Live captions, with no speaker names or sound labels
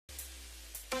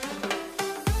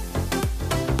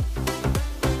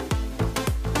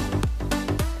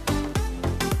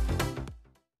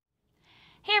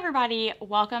everybody,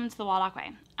 welcome to the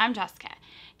𝐂𝐸𝐿. I'm Jessica.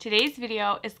 Today's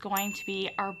video is going to be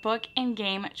our book and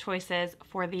game choices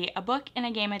for the A Book and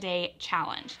a Game a Day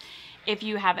challenge. If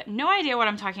you have no idea what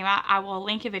I'm talking about, I will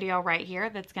link a video right here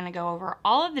that's going to go over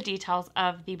all of the details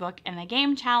of the book and the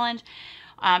game challenge,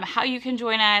 how you can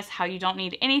join us, how you don't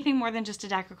need anything more than just a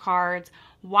deck of cards,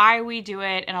 why we do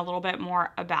it, and a little bit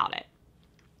more about it.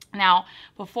 Now,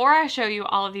 before I show you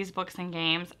all of these books and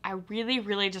games, I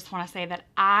really just want to say that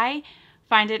I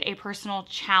find it a personal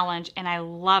challenge and I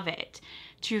love it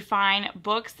to find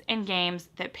books and games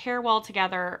that pair well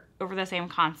together over the same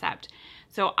concept.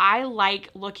 So I like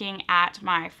looking at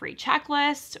my free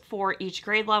checklist for each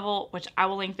grade level, which I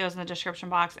will link those in the description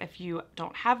box if you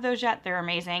don't have those yet. They're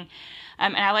amazing.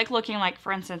 And I like looking, like,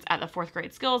 for instance, at the 4th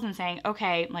grade skills and saying,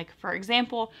 okay, like, for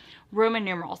example, Roman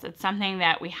numerals. It's something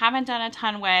that we haven't done a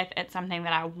ton with. It's something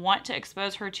that I want to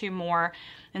expose her to more.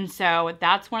 And so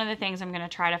that's one of the things I'm going to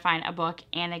try to find a book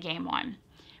and a game on.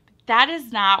 But that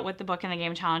is not what the book and the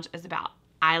game challenge is about.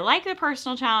 I like the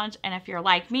personal challenge, and if you're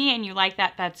like me and you like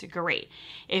that, that's great.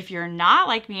 If you're not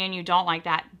like me and you don't like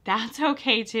that, that's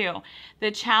okay too.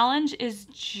 The challenge is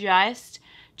just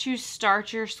to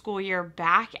start your school year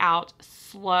back out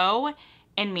slow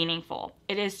and meaningful.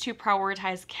 It is to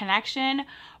prioritize connection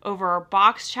over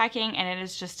box checking, and it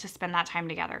is just to spend that time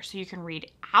together. So you can read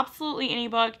absolutely any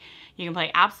book, you can play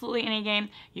absolutely any game,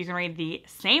 you can read the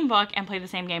same book and play the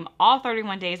same game all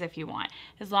 31 days if you want.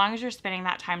 As long as you're spending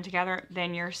that time together,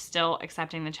 then you're still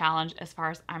accepting the challenge as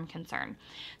far as I'm concerned.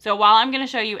 So while I'm going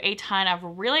to show you a ton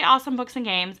of really awesome books and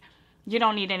games, you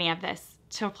don't need any of this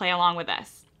to play along with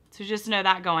us. So just know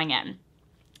that going in.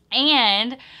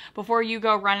 And before you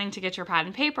go running to get your pad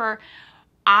and paper,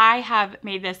 I have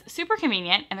made this super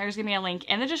convenient, and there's going to be a link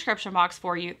in the description box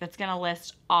for you that's going to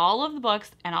list all of the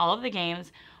books and all of the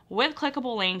games with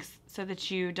clickable links so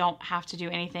that you don't have to do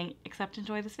anything except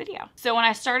enjoy this video. So when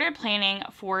I started planning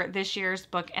for this year's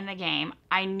book and the game,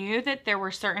 I knew that there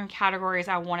were certain categories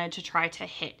I wanted to try to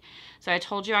hit. So I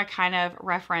told you I kind of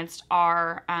referenced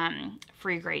our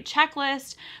free grade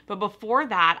checklist, but before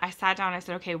that I sat down and I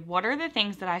said, okay, what are the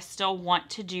things that I still want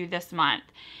to do this month?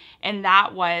 And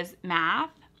that was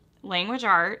math, language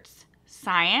arts,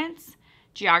 science,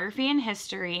 geography and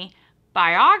history,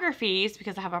 biographies,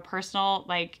 because I have a personal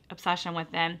obsession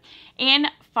with them, and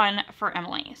fun for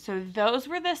Emily. So those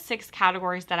were the 6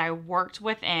 categories that I worked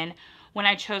within when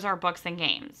I chose our books and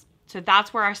games. So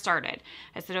that's where I started.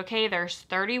 I said, okay, there's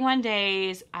 31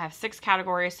 days. I have 6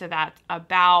 categories, so that's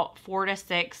about 4 to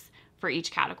 6 for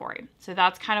each category. So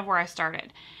that's kind of where I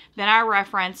started. Then I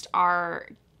referenced our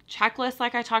checklist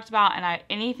like I talked about, and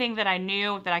anything that I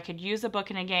knew that I could use a book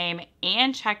and a game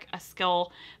and check a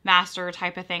skill master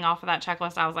type of thing off of that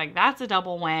checklist, I was like, that's a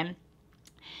double win.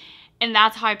 And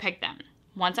that's how I picked them.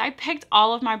 Once I picked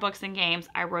all of my books and games,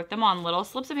 I wrote them on little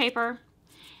slips of paper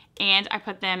and I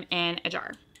put them in a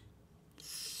jar.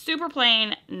 Super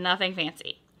plain, nothing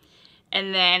fancy.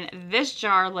 And then this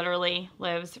jar literally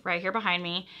lives right here behind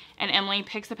me, and Emily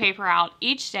picks a paper out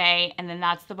each day, and then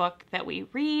that's the book that we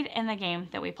read and the game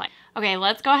that we play. Okay,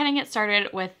 let's go ahead and get started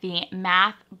with the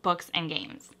math books and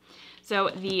games. So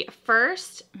the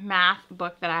first math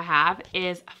book that I have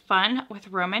is Fun with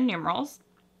Roman Numerals.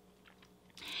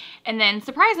 And then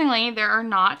surprisingly, there are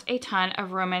not a ton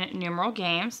of Roman numeral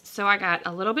games, so I got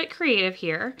a little bit creative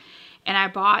here, and I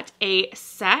bought a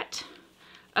set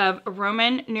of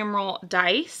Roman numeral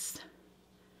dice,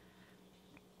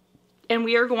 and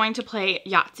we are going to play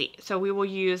Yahtzee. So we will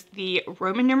use the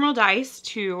Roman numeral dice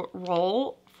to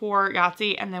roll for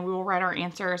Yahtzee, and then we will write our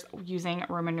answers using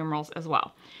Roman numerals as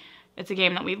well. It's a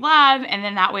game that we love, and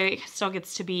then that way it still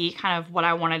gets to be kind of what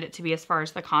I wanted it to be as far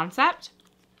as the concept.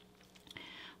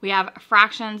 We have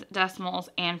fractions, decimals,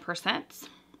 and percents.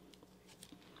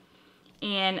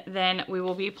 And then we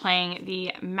will be playing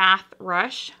the Math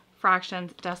Rush,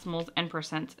 fractions, decimals, and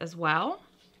percents as well.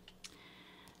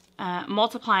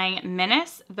 Multiplying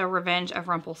Menace, The Revenge of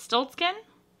Rumpelstiltskin.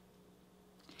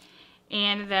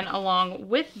 And then along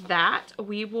with that,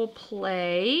 we will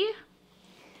play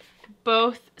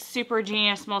both Super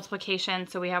Genius Multiplication.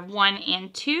 So we have 1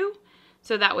 and 2.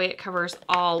 So that way it covers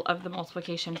all of the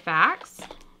multiplication facts.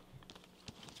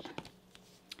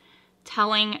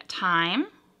 Telling Time.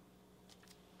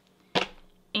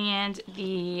 And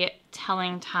the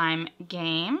Telling Time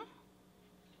game.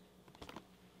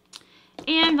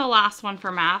 And the last one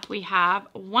for math, we have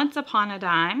Once Upon a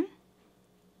Dime.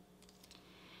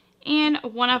 And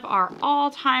one of our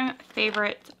all-time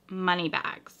favorite money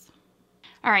bags.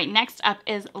 All right, next up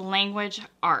is language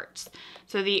arts.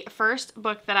 So the first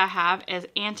book that I have is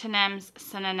Antonyms,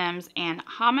 Synonyms, and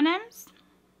Homonyms.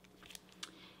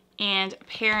 And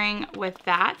pairing with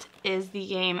that is the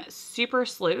game Super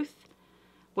Sleuth,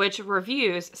 which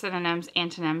reviews synonyms,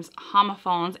 antonyms,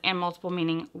 homophones, and multiple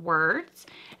meaning words.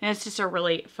 And it's just a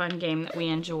really fun game that we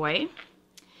enjoy.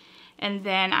 And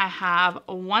then I have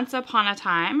Once Upon a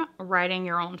Time, Writing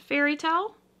Your Own Fairy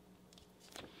Tale.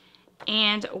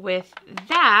 And with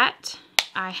that,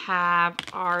 I have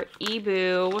our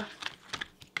𝐂𝐴𝐵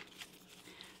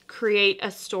Create a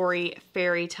Story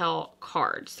Fairy Tale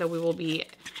card. So we will be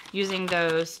using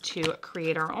those to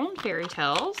create our own fairy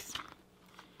tales.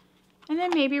 And then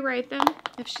maybe write them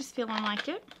if she's feeling like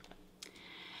it.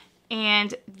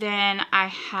 And then I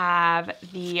have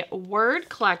the Word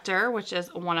Collector, which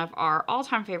is one of our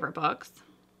all-time favorite books.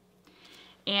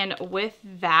 And with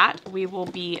that, we will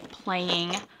be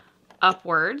playing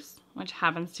Upwards, which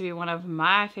happens to be one of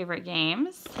my favorite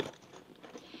games.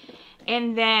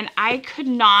 And then I could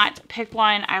not pick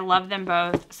one. I love them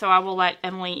both, so I will let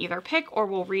Emily either pick or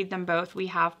we'll read them both. We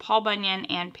have Paul Bunyan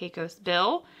and Pecos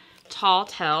Bill, Tall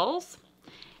Tales.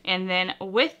 And then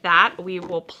with that, we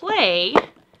will play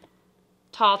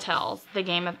Tall Tales, the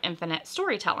game of infinite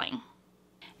storytelling.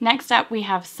 Next up, we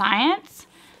have science.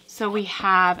 So we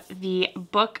have the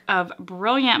Book of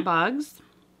Brilliant Bugs,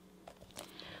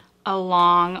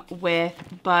 along with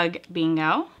Bug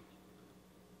Bingo.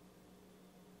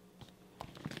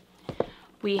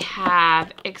 We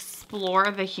have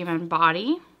Explore the Human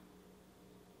Body,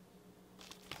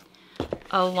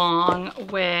 along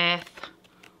with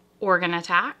Organ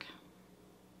Attack.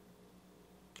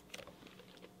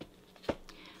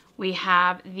 We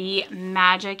have the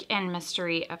Magic and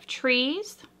Mystery of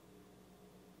Trees,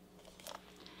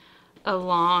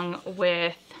 along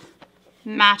with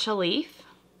Match a Leaf.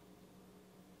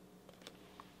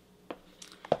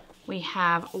 We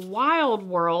have Wild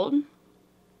World,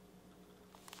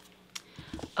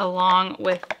 along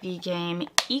with the game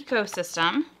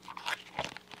Ecosystem,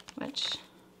 which...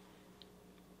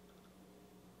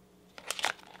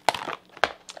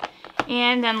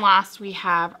 And then last we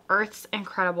have Earth's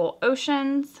Incredible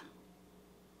Oceans,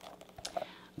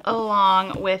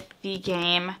 along with the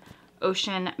game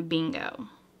Ocean Bingo.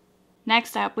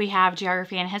 Next up we have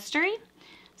Geography and History.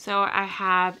 So I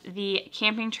have the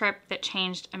Camping Trip That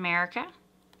Changed America.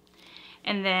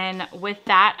 And then with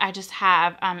that, I just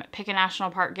have pick a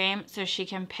national park game. So she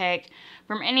can pick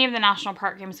from any of the national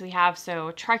park games we have.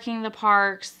 So Trekking the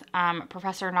Parks,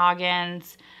 Professor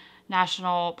Noggins,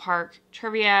 National Park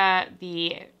Trivia,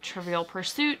 the Trivial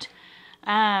Pursuit.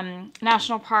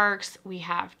 National parks, we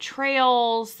have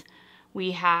trails.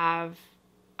 We have,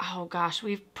 oh gosh,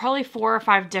 we've probably 4 or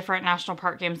 5 different national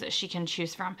park games that she can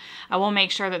choose from. I will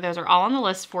make sure that those are all on the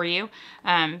list for you.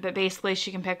 But basically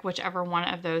she can pick whichever one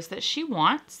of those that she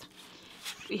wants.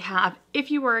 We have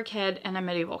If You Were a Kid in a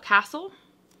Medieval Castle.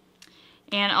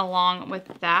 And along with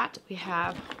that, we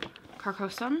have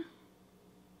Carcassonne.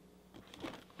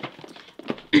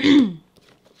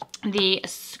 The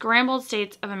Scrambled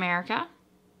States of America.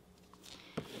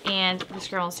 And the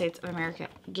Scrambled States of America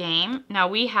game. Now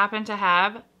we happen to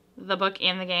have the book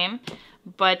and the game,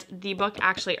 but the book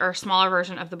actually, or a smaller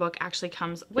version of the book actually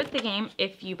comes with the game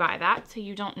if you buy that, so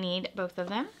you don't need both of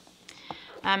them.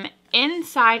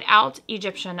 Inside Out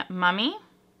Egyptian Mummy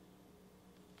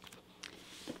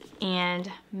and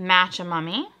Match a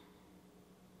Mummy.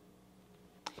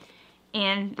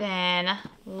 And then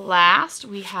last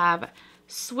we have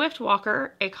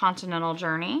Swiftwalker, A Continental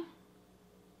Journey,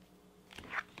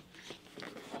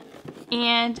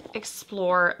 and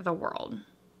Explore the World.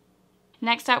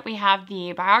 Next up, we have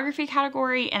the biography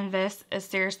category, and this is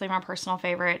seriously my personal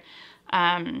favorite.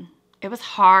 It was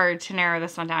hard to narrow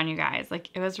this one down, you guys. Like,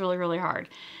 it was really, really hard.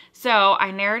 So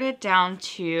I narrowed it down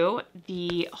to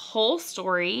the whole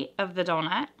story of the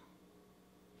donut,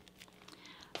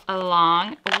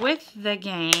 along with the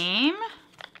game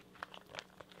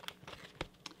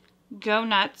Go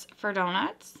Nuts for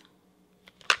Donuts,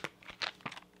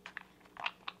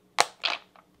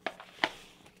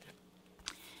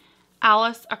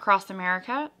 Alice Across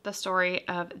America, the story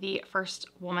of the first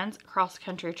woman's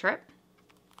cross-country trip.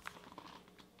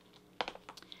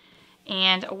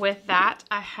 And with that,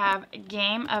 I have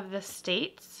Game of the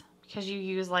States, because you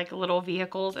use like little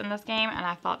vehicles in this game, and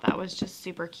I thought that was just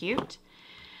super cute.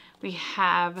 We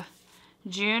have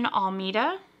June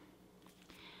Almeida,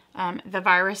 the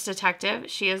virus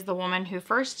detective. She is the woman who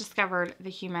first discovered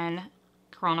the human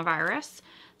coronavirus.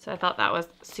 So I thought that was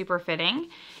super fitting.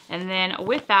 And then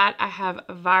with that, I have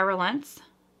Virulence,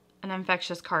 an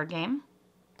infectious card game.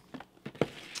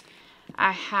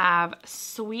 I have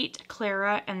Sweet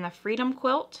Clara and the Freedom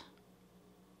Quilt.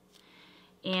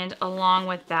 And along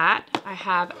with that, I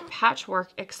have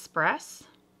Patchwork Express.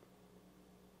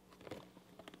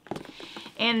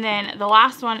 And then the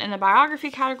last one in the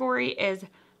biography category is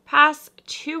Pass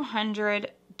Go and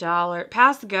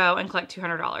collect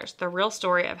 $200. The real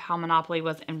story of how Monopoly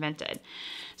was invented.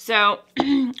 So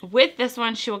with this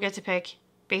one, she will get to pick,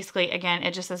 basically, again,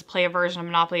 it just says play a version of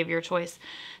Monopoly of your choice.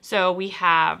 So we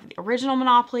have the original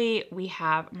Monopoly, we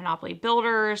have Monopoly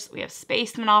Builders, we have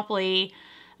Space Monopoly,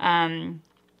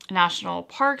 National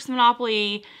Parks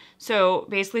Monopoly. So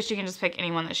basically she can just pick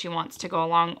anyone that she wants to go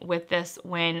along with this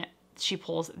when she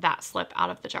pulls that slip out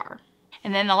of the jar.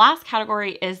 And then the last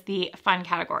category is the fun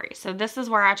category. So this is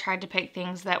where I tried to pick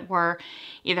things that were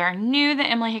either new that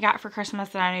Emily had got for Christmas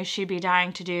that I knew she'd be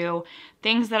dying to do,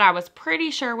 things that I was pretty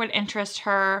sure would interest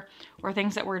her, or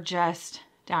things that were just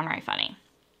downright funny.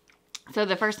 So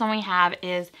the first one we have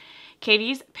is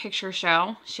Katie's Picture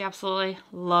Show. She absolutely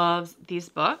loves these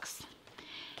books.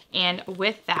 And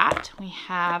with that, we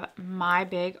have My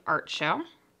Big Art Show,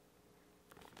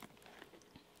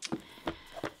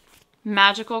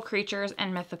 Magical Creatures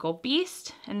and Mythical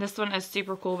Beast. And this one is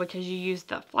super cool because you use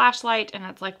the flashlight and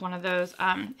it's like one of those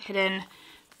hidden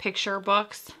picture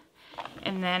books.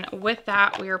 And then with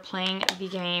that, we are playing the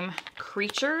game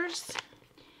Creatures.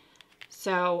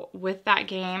 So with that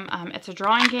game, it's a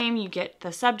drawing game. You get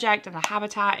the subject and the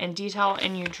habitat and detail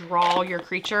and you draw your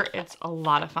creature. It's a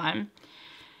lot of fun.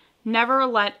 Never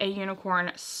Let a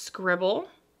Unicorn Scribble.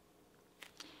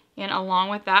 And along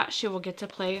with that, she will get to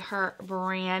play her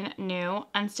brand new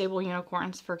Unstable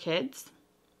Unicorns for Kids.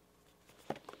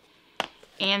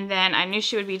 And then I knew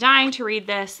she would be dying to read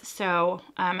this. So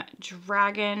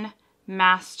Dragon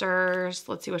Masters,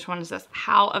 let's see which one is this,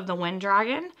 Howl of the Wind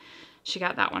Dragon. She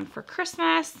got that one for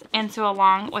Christmas. And so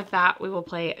along with that, we will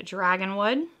play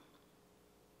Dragonwood.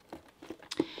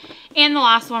 And the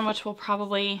last one, which will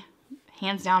probably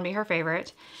hands down be her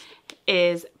favorite,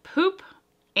 is Poop,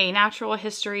 A Natural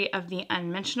History of the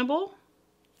Unmentionable,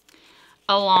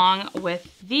 along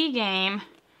with the game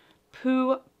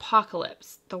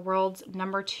Poopocalypse, the world's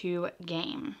 #2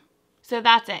 game. So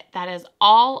that's it. That is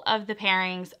all of the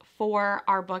pairings for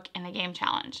our book in a game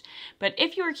challenge. But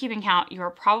if you were keeping count, you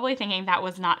were probably thinking that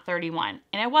was not 31.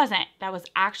 And it wasn't. That was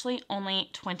actually only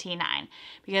 29.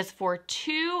 Because for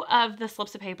 2 of the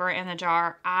slips of paper in the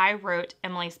jar, I wrote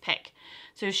Emily's pick.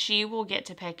 So she will get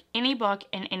to pick any book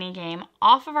in any game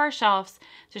off of our shelves.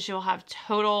 So she will have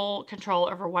total control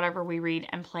over whatever we read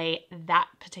and play that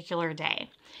particular day.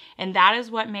 And that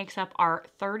is what makes up our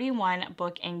 31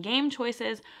 book and game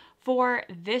choices for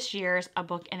this year's A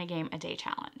Book and a Game a Day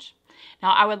challenge.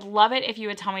 Now, I would love it if you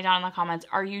would tell me down in the comments,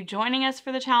 are you joining us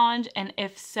for the challenge? And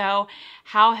if so,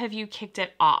 how have you kicked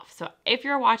it off? So if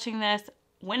you're watching this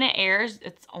when it airs,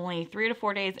 it's only 3 to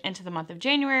 4 days into the month of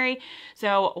January.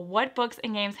 So what books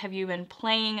and games have you been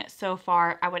playing so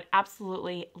far? I would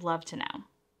absolutely love to know.